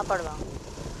இருக்கக்குள்ளேருந்து சாப்பாடு வாங்க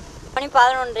மணி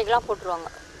 11:30க்கெலாம் போட்டுருவாங்க.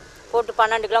 போட்டு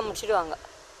 12க்கெலாம் முடிச்சிடுவாங்க.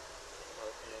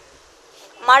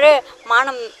 மழை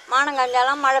மானம்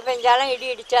காஞ்சாலும் மழை பெஞ்சாலும் இடி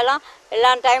இடித்தாலும் எல்லா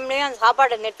டைம்லேயும் அந்த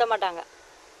சாப்பாடை நிறுத்த மாட்டாங்க,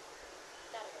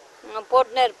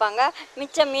 போட்டுனே இருப்பாங்க.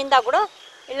 மிச்சம் மீந்தா கூட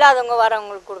இல்லாதவங்க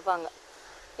வரவங்களுக்கு கொடுப்பாங்க.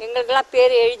 எங்களுக்கெல்லாம்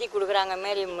பேர் எழுதி கொடுக்குறாங்க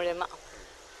மேரி மூலயமா.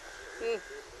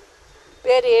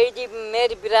 பேர் எழுதி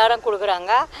மேரி பிரகாரம்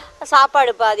கொடுக்குறாங்க.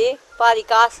 சாப்பாடு பாதி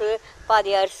காசு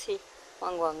பாதி அரிசி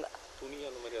வாங்குவாங்க.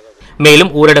 மேலும்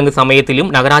ஊரடங்கு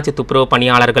சமயத்திலும் நகராட்சி துப்புரவு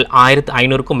பணியாளர்கள்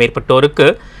 1500க்கும் மேற்பட்டோருக்கு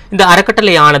இந்த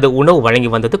அறக்கட்டளையானது உணவு வழங்கி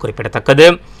வந்தது குறிப்பிடத்தக்கது.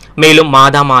 மேலும்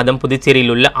மாதம்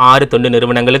புதுச்சேரியில் உள்ள 6 தொண்டு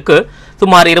நிறுவனங்களுக்கு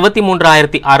சுமார்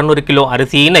 23,600 கிலோ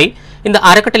அரிசியினை இந்த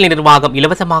அறக்கட்டளை நிர்வாகம்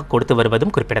இலவசமாக கொடுத்து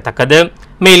வருவதும் குறிப்பிடத்தக்கது.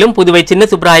 மேலும் புதுவை சின்ன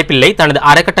சுப்பராய பிள்ளை தனது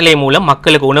அறக்கட்டளை மூலம்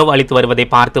மக்களுக்கு உணவு அளித்து வருவதை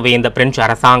பார்த்து வியந்த பிரெஞ்சு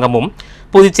அரசாங்கமும்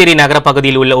புதுச்சேரி நகர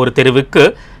பகுதியில் உள்ள ஒரு தெருவுக்கு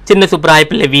சின்ன சுப்பராய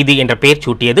பிள்ளை வீதி என்ற பெயர்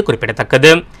சூட்டியது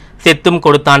குறிப்பிடத்தக்கது. செத்தும்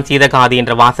கொடுத்தான் சீதகாதி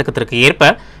என்ற வாசகத்திற்கு ஏற்ப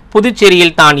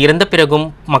புதுச்சேரியில் தான் இறந்த பிறகும்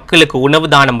மக்களுக்கு உணவு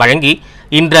தானம் வழங்கி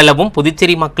இன்றளவும்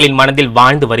புதுச்சேரி மக்களின் மனதில்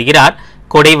வாழ்ந்து வருகிறார்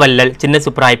கொடைவள்ளல் சின்ன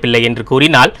சுப்பராய பிள்ளை என்று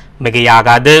கூறினால்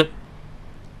மிகையாகாது.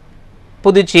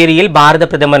 புதுச்சேரியில் பாரத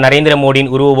பிரதமர் நரேந்திர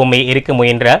மோடியின் உருவபொம்மையை எரிக்க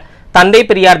முயன்ற தந்தை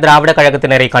பெரியார் திராவிட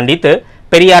கழகத்தினரை கண்டித்து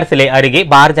பெரியார் சிலை அருகே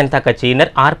பாரதிய ஜனதா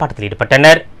கட்சியினர் ஆர்ப்பாட்டத்தில்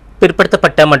ஈடுபட்டனர்.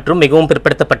 பிற்படுத்தப்பட்ட மற்றும் மிகவும்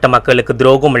பிற்படுத்தப்பட்ட மக்களுக்கு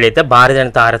துரோகம் இழைத்த பாரதிய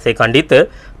ஜனதா அரசை கண்டித்து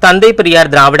தந்தை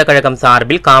பெரியார் திராவிட கழகம்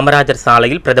சார்பில் காமராஜர்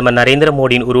சாலையில் பிரதமர் நரேந்திர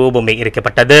மோடியின் உருவபொம்மை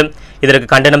எரிக்கப்பட்டது. இதற்கு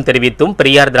கண்டனம் தெரிவித்தும்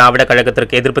பெரியார் திராவிட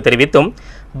கழகத்திற்கு எதிர்ப்பு தெரிவித்தும்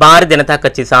பாரதிய ஜனதா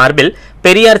கட்சி சார்பில்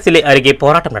பெரியார் சிலை அருகே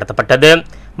போராட்டம் நடத்தப்பட்டது.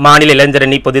 மாநில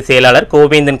இளைஞரணி பொதுச் செயலாளர்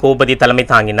கோவேந்தன் கோபதி தலைமை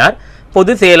தாங்கினார்.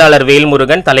 பொதுச் செயலாளர்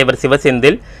வேல்முருகன், தலைவர்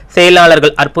சிவசெந்தில்,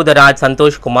 செயலாளர்கள் அற்புதராஜ்,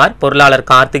 சந்தோஷ்குமார், பொருளாளர்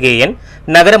கார்த்திகேயன்,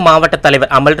 நகர மாவட்ட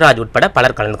தலைவர் அமல்ராஜ் உட்பட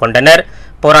பலர் கலந்து கொண்டனர்.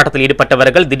 போராட்டத்தில்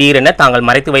ஈடுபட்டவர்கள் திடீரென தாங்கள்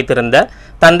மறைத்து வைத்திருந்த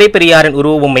தந்தை பெரியாரின்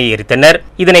உருவபொம்மையை எரித்தனர்.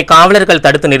 இதனை காவலர்கள்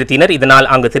தடுத்து நிறுத்தினர். இதனால்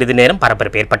அங்கு சிறிது நேரம்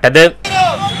பரபரப்பு ஏற்பட்டது.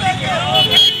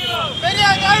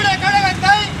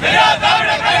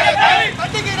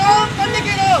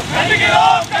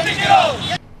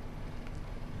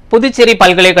 புதுச்சேரி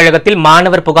பல்கலைக்கழகத்தில்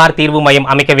மாணவர் புகார் தீர்வு மையம்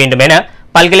அமைக்க வேண்டும் என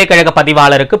பல்கலைக்கழக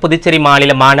பதிவாளருக்கு புதுச்சேரி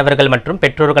மாநில மாணவர்கள் மற்றும்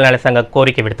பெற்றோர்கள் நல சங்கம்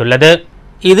கோரிக்கை விடுத்துள்ளது.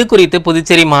 இது குறித்து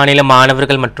புதுச்சேரி மாநில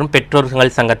மாணவர்கள் மற்றும்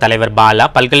பெற்றோர்கள் சங்க தலைவர் பாலா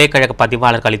பல்கலைக்கழக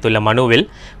பதிவாளர் அளித்துள்ள மனுவில்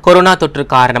கொரோனா தொற்று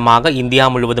காரணமாக இந்தியா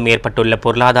முழுவதும் ஏற்பட்டுள்ள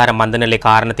பொருளாதார மந்தநிலை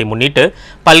காரணத்தை முன்னிட்டு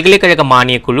பல்கலைக்கழக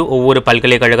மானியக் குழு ஒவ்வொரு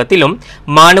பல்கலைக்கழகத்திலும்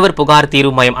மாணவர் புகார்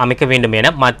தீர்வு மையம் அமைக்க வேண்டும்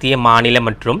என மத்திய மாநில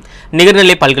மற்றும்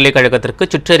நிகர்நிலை பல்கலைக்கழகத்திற்கு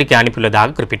சுற்றறிக்கை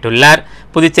அனுப்பியுள்ளதாக குறிப்பிட்டுள்ளார்.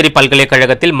 புதுச்சேரி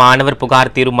பல்கலைக்கழகத்தில் மாணவர்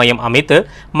புகார் தீர்வு மையம் அமைத்து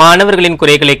மாணவர்களின்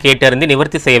குறைகளை கேட்டறிந்து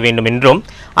நிவர்த்தி செய்ய வேண்டும் என்றும்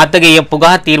அத்தகைய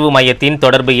புகார் தீர்வு மையத்தின்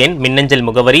தொடர்பு எண் மின்னஞ்சல்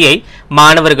முகவரியை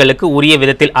மாணவர்களுக்கு உரிய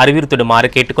விதத்தில் அறிவுறுத்திடுமாறு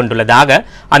கேட்டுக்கொண்டுள்ளதாக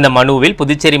அந்த மனுவில்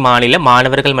புதுச்சேரி மாநில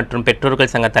மாணவர்கள் மற்றும்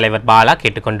பெற்றோர்கள் சங்க தலைவர் பாலா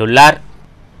கேட்டுக்கொண்டுள்ளார்.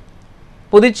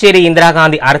 புதுச்சேரி இந்திரா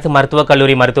காந்தி அரசு மருத்துவக்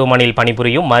கல்லூரி மருத்துவமனையில்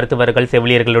பணிபுரியும் மருத்துவர்கள்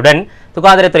செவிலியர்களுடன்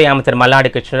சுகாதாரத்துறை அமைச்சர்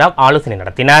மல்லாடி கிருஷ்ணராவ் ஆலோசனை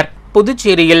நடத்தினார்.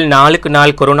 புதுச்சேரியில் நாளுக்கு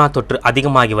நாள் கொரோனா தொற்று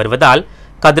அதிகமாகி வருவதால்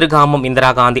கதிர்காமம் இந்திரா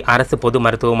காந்தி அரசு பொது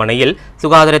மருத்துவமனையில்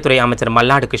சுகாதாரத்துறை அமைச்சர்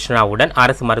மல்லாடி கிருஷ்ணராவுடன்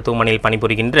அரசு மருத்துவமனையில்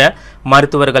பணிபுரிகின்ற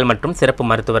மருத்துவர்கள் மற்றும் சிறப்பு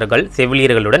மருத்துவர்கள்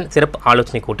செவிலியர்களுடன் சிறப்பு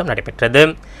ஆலோசனை கூட்டம் நடைபெற்றது.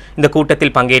 இந்த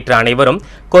கூட்டத்தில் பங்கேற்ற அனைவரும்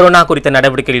கொரோனா குறித்த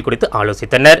நடவடிக்கைகள் குறித்து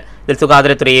ஆலோசித்தனர். இதில்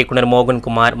சுகாதாரத்துறை இயக்குநர்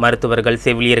மோகன்குமார், மருத்துவர்கள்,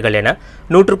 செவிலியர்கள் என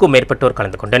 100க்கும் மேற்பட்டோர்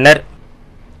கலந்து கொண்டனர்.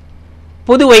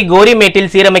 புதுவை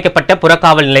கோரிமேட்டில் சீரமைக்கப்பட்ட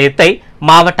புறக்காவல் நிலையத்தை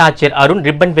மாவட்ட ஆட்சியர் அருண்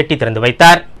ரிப்பன் வெட்டி திறந்து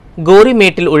வைத்தார்.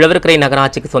 கோரிமேட்டில் உழவர்கரை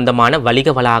நகராட்சிக்கு சொந்தமான வணிக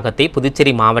வளாகத்தை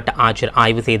புதுச்சேரி மாவட்ட ஆட்சியர்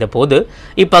ஆய்வு செய்த போது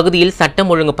இப்பகுதியில் சட்டம்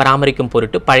ஒழுங்கு பராமரிக்கும்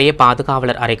பொருட்டு பழைய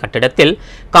பாதுகாவலர் அறை கட்டிடத்தில்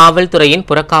காவல்துறையின்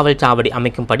புறக்காவல் சாவடி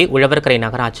அமைக்கும்படி உழவர்கரை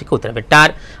நகராட்சிக்கு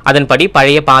உத்தரவிட்டார். அதன்படி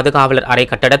பழைய பாதுகாவலர் அறை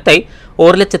கட்டடத்தை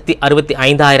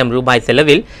 1,65,000 ரூபாய்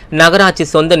செலவில் நகராட்சி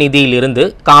சொந்த நிதியில் இருந்து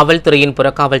காவல்துறையின்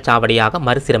புறக்காவல் சாவடியாக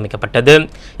மறுசீரமைக்கப்பட்டது.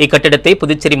 இக்கட்டிடத்தை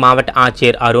புதுச்சேரி மாவட்ட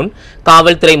ஆட்சியர் அருண்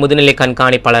காவல்துறை முதுநிலை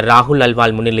கண்காணிப்பாளர் ராகுல்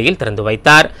அல்வால் முன்னிலையில் திறந்து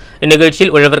வைத்தார்.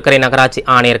 இந்நிகழ்ச்சியில் உழவர்கரை நகராட்சி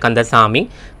ஆணையர் கந்தசாமி,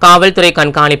 காவல்துறை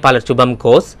கண்காணிப்பாளர் சுபம்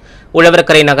கோஸ்,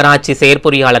 உழவர்கரை நகராட்சி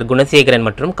செயற்பொறியாளர் குணசேகரன்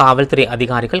மற்றும் காவல்துறை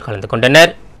அதிகாரிகள் கலந்து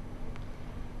கொண்டனர்.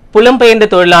 புலம்பெயர்ந்த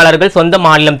தொழிலாளர்கள் சொந்த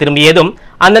மாநிலம் திரும்பியதும்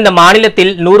அந்தந்த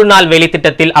மாநிலத்தில் 100 நாள் வேலை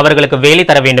திட்டத்தில் அவர்களுக்கு வேலை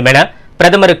தர வேண்டும் என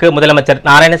பிரதமருக்கு முதலமைச்சர்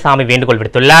நாராயணசாமி வேண்டுகோள்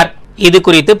விடுத்துள்ளார். இது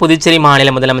குறித்து புதுச்சேரி மாநில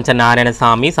முதலமைச்சர்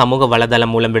நாராயணசாமி சமூக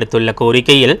வலைதளம் மூலம் விடுத்துள்ள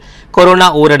கோரிக்கையில் கொரோனா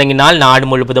ஊரடங்கினால் நாடு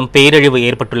முழுவதும் பேரழிவு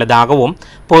ஏற்பட்டுள்ளதாகவும்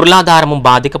பொருளாதாரமும்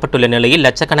பாதிக்கப்பட்டுள்ள நிலையில்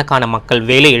லட்சக்கணக்கான மக்கள்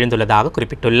வேலை இழந்துள்ளதாக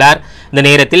குறிப்பிட்டுள்ளார். இந்த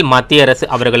நேரத்தில் மத்திய அரசு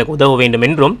அவர்களுக்கு உதவ வேண்டும்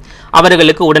என்றும்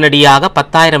அவர்களுக்கு உடனடியாக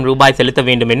 10,000 ரூபாய் செலுத்த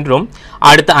வேண்டும் என்றும்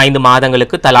அடுத்த 5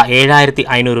 மாதங்களுக்கு தலா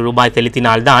 7,500 ரூபாய்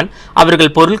செலுத்தினால்தான்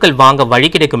அவர்கள் பொருட்கள் வாங்க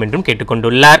வழி கிடைக்கும் என்றும்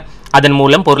கேட்டுக்கொண்டுள்ளார். அதன்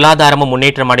மூலம் பொருளாதாரமும்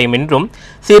முன்னேற்றம் அடையும் என்றும்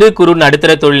சிறு குறு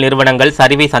நடுத்தர தொழில் நிறுவனங்கள்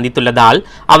சரிவை சந்தித்துள்ளதால்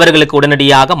அவர்களுக்கு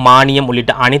உடனடியாக மானியம்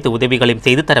உள்ளிட்ட அனைத்து உதவிகளையும்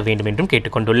செய்து தர வேண்டும் என்றும்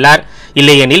கேட்டுக்கொண்டுள்ளார்.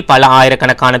 இல்லையெனில் பல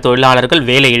ஆயிரக்கணக்கான தொழிலாளர்கள்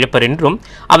வேலை இழப்பர் என்றும்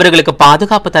அவர்களுக்கு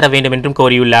பாதுகாப்பு தர வேண்டும் என்றும்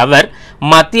கோரியுள்ள அவர்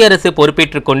மத்திய அரசு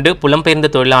பொறுப்பேற்றுக் கொண்டு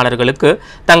புலம்பெயர்ந்த தொழிலாளர்களுக்கு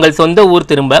தங்கள் சொந்த ஊர்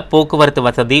திரும்ப போக்குவரத்து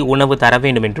வசதி, உணவு தர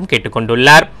வேண்டும் என்றும்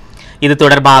கேட்டுக்கொண்டுள்ளார். இது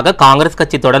தொடர்பாக காங்கிரஸ்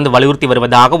கட்சி தொடர்ந்து வலியுறுத்தி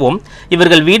வருவதாகவும்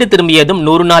இவர்கள் வீடு திரும்பியதும்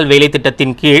 100 நாள் வேலை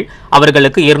திட்டத்தின் கீழ்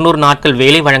அவர்களுக்கு 200 நாட்கள்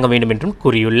வேலை வழங்க வேண்டும் என்றும்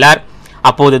கூறியுள்ளார்.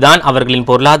 அப்போதுதான் அவர்களின்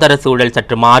பொருளாதார சூழல்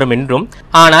சற்று மாறும் என்றும்,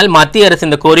 ஆனால் மத்திய அரசு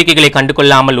இந்த கோரிக்கைகளை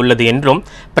கண்டுகொள்ளாமல் உள்ளது என்றும்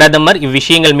பிரதமர்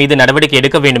இவ்விஷயங்கள் மீது நடவடிக்கை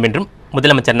எடுக்க வேண்டும் என்றும்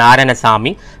முதலமைச்சர்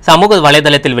நாராயணசாமி சமூக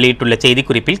வலைதளத்தில் வெளியிட்டுள்ள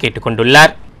செய்திக்குறிப்பில்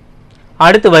கேட்டுக்கொண்டுள்ளார்.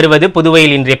 அடுத்து வருவது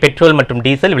புதுவையில் இன்றைய பெட்ரோல் மற்றும்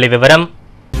டீசல் விலை விவரம்.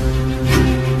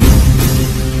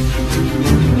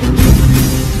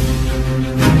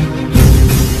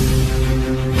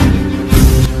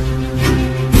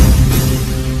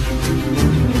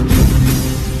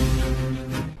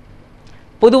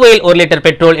 புதுவையில் 1 லிட்டர்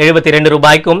பெட்ரோல் 72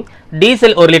 ரூபாய்க்கும்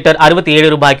டீசல் 1 லிட்டர்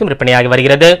 67 ரூபாய்க்கும் விற்பனையாகி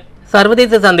வருகிறது.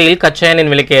 சர்வதேச சந்தையில் கச்சா எண்ணெய்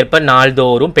விலைக்கு ஏற்ப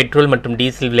நாள்தோறும் பெட்ரோல் மற்றும்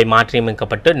டீசல் விலை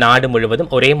மாற்றியமைக்கப்பட்டு நாடு முழுவதும்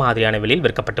ஒரே மாதிரியான விலையில்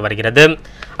விற்கப்பட்டு வருகிறது.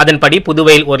 அதன்படி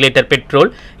புதுவையில் 1 லிட்டர்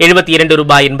பெட்ரோல் 72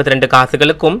 ரூபாய் 82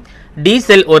 காசுகளுக்கும்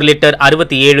டீசல் 1 லிட்டர்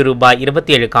 67 ரூபாய்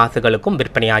 27 காசுகளுக்கும்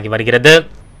விற்பனையாகி வருகிறது.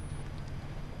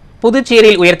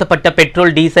 புதுச்சேரியில் உயர்த்தப்பட்ட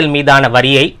பெட்ரோல் டீசல் மீதான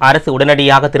வரியை அரசு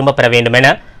உடனடியாக திரும்பப் பெற வேண்டும்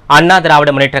என அண்ணா திராவிட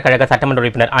முன்னேற்றக் கழக சட்டமன்ற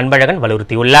உறுப்பினர் அன்பழகன்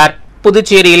வலியுறுத்தியுள்ளார்.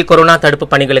 புதுச்சேரியில் கொரோனா தடுப்பு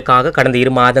பணிகளுக்காக கடந்த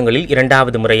 2 மாதங்களில்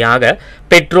 2வது முறையாக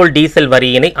பெட்ரோல் டீசல்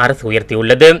வரியினை அரசு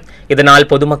உயர்த்தியுள்ளது. இதனால்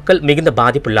பொதுமக்கள் மிகுந்த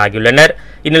பாதிப்புள்ளாகியுள்ளனர்.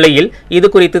 இந்நிலையில்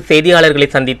இதுகுறித்து செய்தியாளர்களை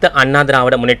சந்தித்த அண்ணா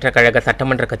திராவிட முன்னேற்றக் கழக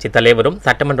சட்டமன்ற கட்சி தலைவரும்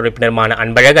சட்டமன்ற உறுப்பினருமான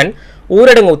அன்பழகன்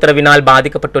ஊரடங்கு உத்தரவினால்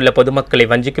பாதிக்கப்பட்டுள்ள பொதுமக்களை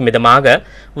வஞ்சிக்கும் விதமாக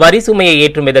வரி சுமையை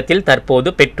ஏற்றும் விதத்தில்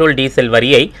தற்போது பெட்ரோல் டீசல்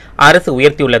வரியை அரசு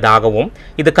உயர்த்தியுள்ளதாகவும்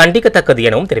இது கண்டிக்கத்தக்கது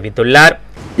எனவும் தெரிவித்துள்ளார்.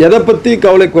 எதை பற்றி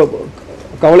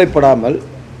கவலைப்படாமல்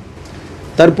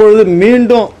தற்பொழுது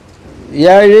மீண்டும்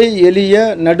ஏழை எளிய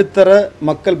நடுத்தர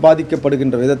மக்கள்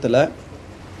பாதிக்கப்படுகின்ற விதத்தில்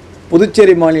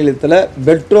புதுச்சேரி மாநிலத்தில்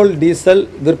பெட்ரோல் டீசல்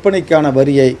விற்பனைக்கான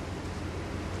வரியை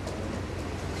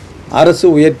அரசு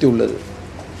உயர்த்தியுள்ளது.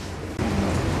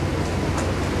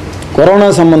 கொரோனா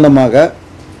சம்பந்தமாக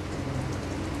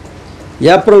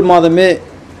ஏப்ரல் மாதமே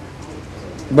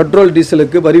பெட்ரோல்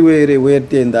டீசலுக்கு வரி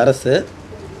உயர்த்திய இந்த அரசு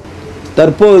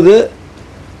தற்போது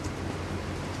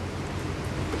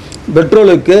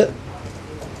பெட்ரோலுக்கு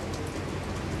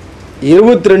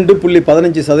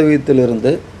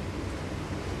 22.15%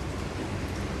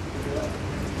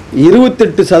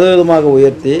 28%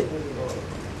 உயர்த்தி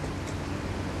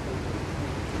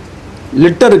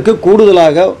லிட்டருக்கு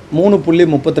கூடுதலாக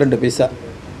 3.32 பைசா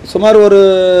சுமார் ஒரு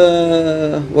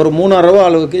 3 ரூபா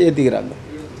அளவுக்கு ஏற்றிக்கிறாங்க.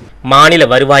 மாநில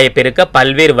வருவாயை பெருக்க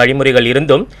பல்வேறு வழிமுறைகள்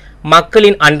இருந்தும்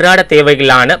மக்களின் அன்றாட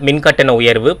தேவைகளான மின்கட்டண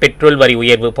உயர்வு, பெட்ரோல் வரி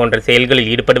உயர்வு போன்ற செயல்களில்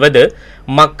ஈடுபடுவது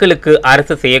மக்களுக்கு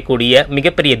அரசு செய்யக்கூடிய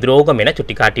மிகப்பெரிய துரோகம் என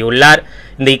சுட்டிக்காட்டியுள்ளார்.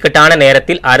 இந்த இக்கட்டான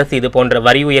நேரத்தில் அரசு இது போன்ற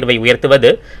வரி உயர்வை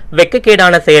உயர்த்துவது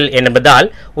வெட்கக்கேடான செயல் என்பதால்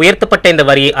உயர்த்தப்பட்ட இந்த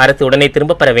வரியை அரசு உடனே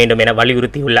திரும்ப பெற வேண்டும் என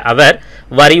வலியுறுத்தியுள்ள அவர்,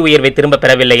 வரி உயர்வை திரும்ப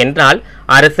பெறவில்லை என்றால்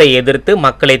அரசை எதிர்த்து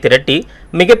மக்களை திரட்டி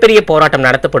மிகப்பெரிய போராட்டம்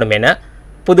நடத்தப்படும் என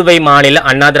புதுவை மாநில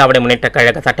அண்ணா திராவிட முன்னேற்ற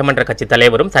கழக சட்டமன்ற கட்சி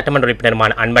தலைவரும் சட்டமன்ற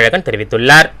உறுப்பினருமான அன்பழகன்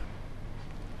தெரிவித்துள்ளார்.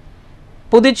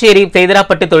 புதுச்சேரி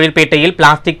சேதராப்பட்டு தொழிற்பேட்டையில்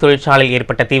பிளாஸ்டிக் தொழிற்சாலையில்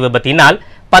ஏற்பட்ட தீ விபத்தினால்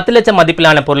 10 லட்சம்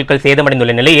மதிப்பிலான பொருட்கள்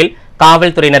சேதமடைந்துள்ள நிலையில்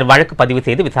காவல்துறையினர் வழக்கு பதிவு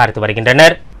செய்து விசாரித்து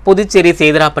வருகின்றனர். புதுச்சேரி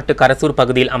சேதராப்பட்டு கரசூர்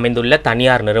பகுதியில் அமைந்துள்ள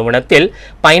தனியார் நிறுவனத்தில்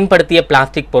பயன்படுத்திய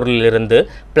பிளாஸ்டிக் பொருளிலிருந்து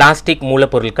பிளாஸ்டிக்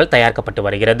மூலப்பொருட்கள் தயாரிக்கப்பட்டு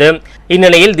வருகிறது.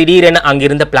 இந்நிலையில் திடீரென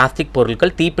அங்கிருந்த பிளாஸ்டிக்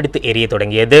பொருட்கள் தீப்பிடித்து எரிய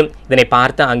தொடங்கியது. இதனை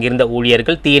பார்த்த அங்கிருந்த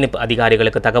ஊழியர்கள் தீயணைப்பு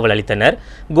அதிகாரிகளுக்கு தகவல் அளித்தனர்.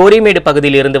 கோரிமேடு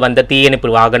பகுதியில் இருந்து வந்த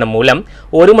தீயணைப்பு வாகனம் மூலம்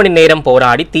 1 மணி நேரம்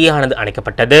போராடி தீயானது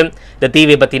அணைக்கப்பட்டது. இந்த தீ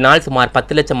விபத்தினால் சுமார்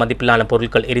 10 லட்சம் மதிப்பிலான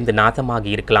பொருட்கள் எரிந்து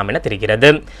நாசமாகி இருக்கலாம் என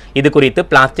தெரிகிறது. இதுகுறித்து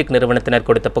பிளாஸ்டிக் நிறுவனத்தினர்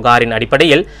கொடுத்த புகாரின்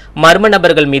அடிப்படையில் மர்ம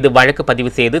நபர்கள் மீது வழக்கு பதிவு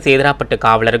செய்து சேதராப்பட்டு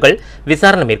காவலர்கள்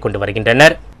விசாரணை மேற்கொண்டு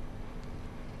வருகின்றனர்.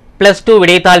 +2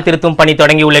 விடைத்தாள் திருத்தும் பணி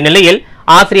தொடங்கியுள்ள நிலையில்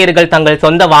ஆசிரியர்கள் தங்கள்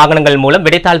சொந்த வாகனங்கள் மூலம்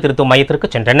விடைத்தாள் திருத்தும் மையத்திற்கு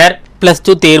சென்றனர்.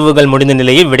 +2 தேர்வுகள் முடிந்த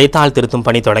நிலையில் விடைத்தாள் திருத்தும்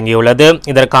பணி தொடங்கியுள்ளது.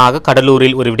 இதற்காக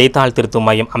கடலூரில் ஒரு விடைத்தாள் திருத்தும்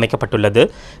மையம் அமைக்கப்பட்டுள்ளது.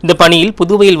 இந்த பணியில்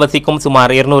புதுவையில் வசிக்கும்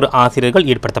சுமார் 200 ஆசிரியர்கள்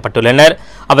ஈடுபடுத்தப்பட்டுள்ளனர்.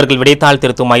 அவர்கள் விடைத்தாள்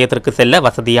திருத்தும் மையத்திற்கு செல்ல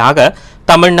வசதியாக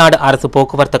தமிழ்நாடு அரசு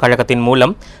போக்குவரத்து கழகத்தின்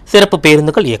மூலம் சிறப்பு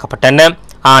பேருந்துகள் இயக்கப்பட்டன.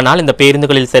 ஆனால் இந்த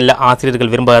பேருந்துகளில் செல்ல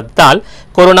ஆசிரியர்கள் விரும்பாததால்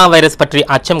கொரோனா வைரஸ் பற்றி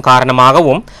அச்சம்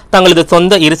காரணமாகவும் தங்களது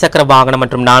சொந்த 2 சக்கர வாகனம்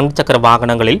மற்றும் 4 சக்கர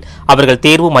வாகனங்களில் அவர்கள்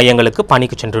தேர்வு மையங்களுக்கு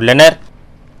பணிக்கு சென்றுள்ளனர்.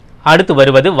 அடுத்து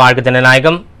வருவது வாழ்க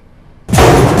ஜனநாயகம்.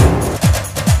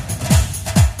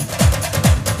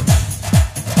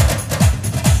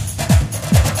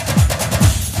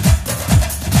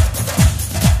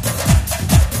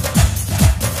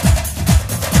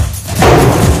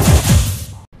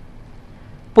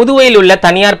 புதுவையில் உள்ள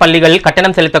தனியார் பள்ளிகளில்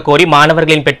கட்டணம் செலுத்த கோரி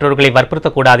மாணவர்களின் பெற்றோர்களை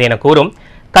வற்புறுத்தக்கூடாது என கூறும்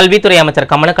கல்வித்துறை அமைச்சர்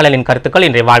கமலக்கண்ணனின் கருத்துக்கள்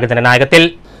இன்றைய வாழ்க ஜனநாயகத்தில்.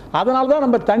 அதனால தான்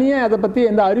நம்ம தனியாக அதை பற்றி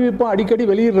எந்த அறிவிப்பும் அடிக்கடி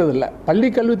வெளியிடுறதில்லை. பள்ளி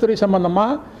கல்வித்துறை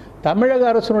சம்பந்தமாக தமிழக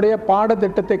அரசினுடைய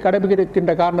பாடத்திட்டத்தை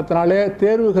கடைபிடிக்கின்ற காரணத்தினாலே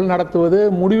தேர்வுகள் நடத்துவது,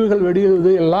 முடிவுகள்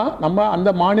வெளியிடுவது எல்லாம் நம்ம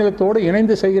அந்த மாநிலத்தோடு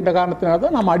இணைந்து செய்கின்ற காரணத்தினால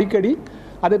தான் நம்ம அடிக்கடி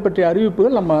அதை பற்றிய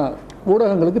அறிவிப்புகள் நம்ம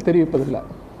ஊடகங்களுக்கு தெரிவிப்பதில்லை.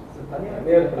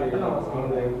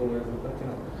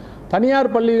 தனியார்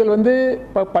பள்ளிகள்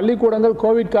இப்போ பள்ளிக்கூடங்கள்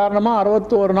கோவிட் காரணமாக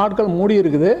 61 நாட்கள் மூடி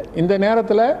இருக்குது. இந்த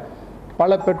நேரத்தில்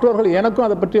பல பெற்றோர்கள் எனக்கும்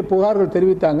அதை பற்றிய புகார்கள்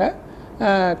தெரிவித்தாங்க.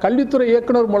 கல்வித்துறை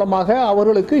இயக்குனர் மூலமாக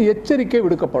அவர்களுக்கு எச்சரிக்கை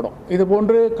விடுக்கப்படும்.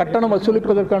 இதுபோன்று கட்டணம்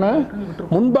வசூலிப்பதற்கான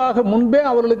முன்பே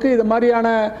அவர்களுக்கு இது மாதிரியான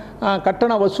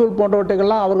கட்டண வசூல்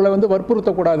போன்றவற்றைகள்லாம் அவர்களை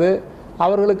வற்புறுத்தக்கூடாது.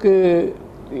 அவர்களுக்கு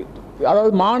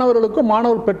அதாவது மாணவர்களுக்கும்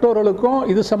மாணவர் பெற்றோர்களுக்கும்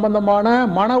இது சம்பந்தமான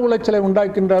மன உளைச்சலை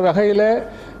உண்டாக்கின்ற வகையில்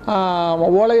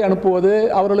ஓலை அனுப்புவது,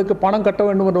 அவர்களுக்கு பணம் கட்ட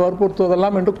வேண்டும் என்று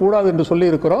வற்புறுத்துவதெல்லாம் என்று கூடாது என்று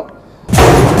சொல்லியிருக்கிறோம்.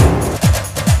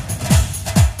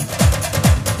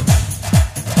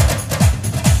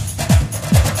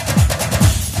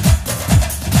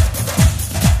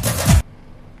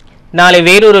 நாளை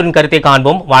வேறொருவரின் கருத்தை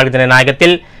காண்போம் வாழ்க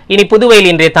ஜனநாயகத்தில். இனி புதுவையில்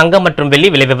இன்றைய தங்கம் மற்றும்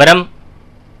வெள்ளி விலை விவரம்.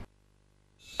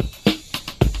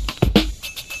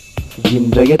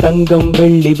 இன்றைய தங்கம்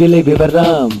வெள்ளி விலை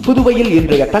விவரம். புதுவையில்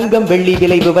இன்றைய தங்கம் வெள்ளி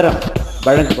விலை விவரம்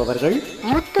வழங்குபவர்கள்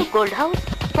முத்து கோல்ட் ஹவுஸ்,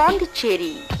 பாண்டிச்சேரி.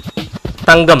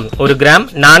 தங்கம் 1 கிராம்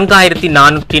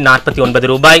 4449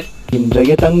 ரூபாய்.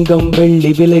 இன்றைய தங்கம்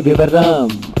வெள்ளி விலை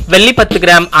விவரம். வெள்ளி 10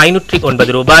 கிராம்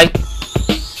 509 ரூபாய்.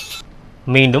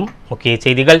 மீண்டும் முக்கிய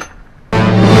செய்திகள்.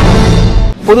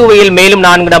 புதுவையில் மேலும்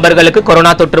 4 நபர்களுக்கு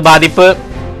கொரோனா தொற்று பாதிப்பு.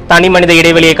 தனி மனித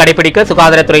இடைவெளியை கடைபிடிக்க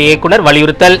சுகாதாரத்துறை இயக்குனர்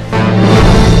வலியுறுத்தல்.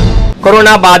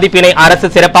 கொரோனா பாதிப்பினை அரசு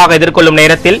சிறப்பாக எதிர்கொள்ளும்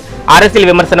நேரத்தில் அரசியல்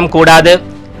விமர்சனம் கூடாது,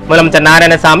 முதலமைச்சர்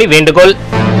நாராயணசாமி வேண்டுகோள்.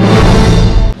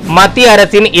 மத்திய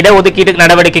அரசின் இடஒதுக்கீடு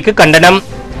நடவடிக்கைக்கு கண்டனம்.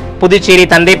 புதுச்சேரி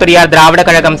தந்தை பெரியார் திராவிட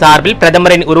கழகம் சார்பில்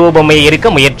பிரதமரின் உருவபொம்மையை எரிக்க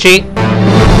முயற்சி.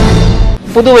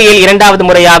 புதுவையில் 2வது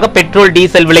முறையாக பெட்ரோல்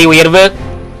டீசல் விலை உயர்வு.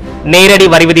 நேரடி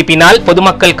வரி விதிப்பினால்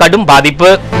பொதுமக்கள் கடும்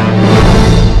பாதிப்பு.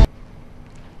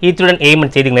 இத்துடன் ஏஎம்என்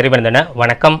செய்திகள் நிறைவடைந்தன.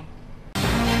 வணக்கம்.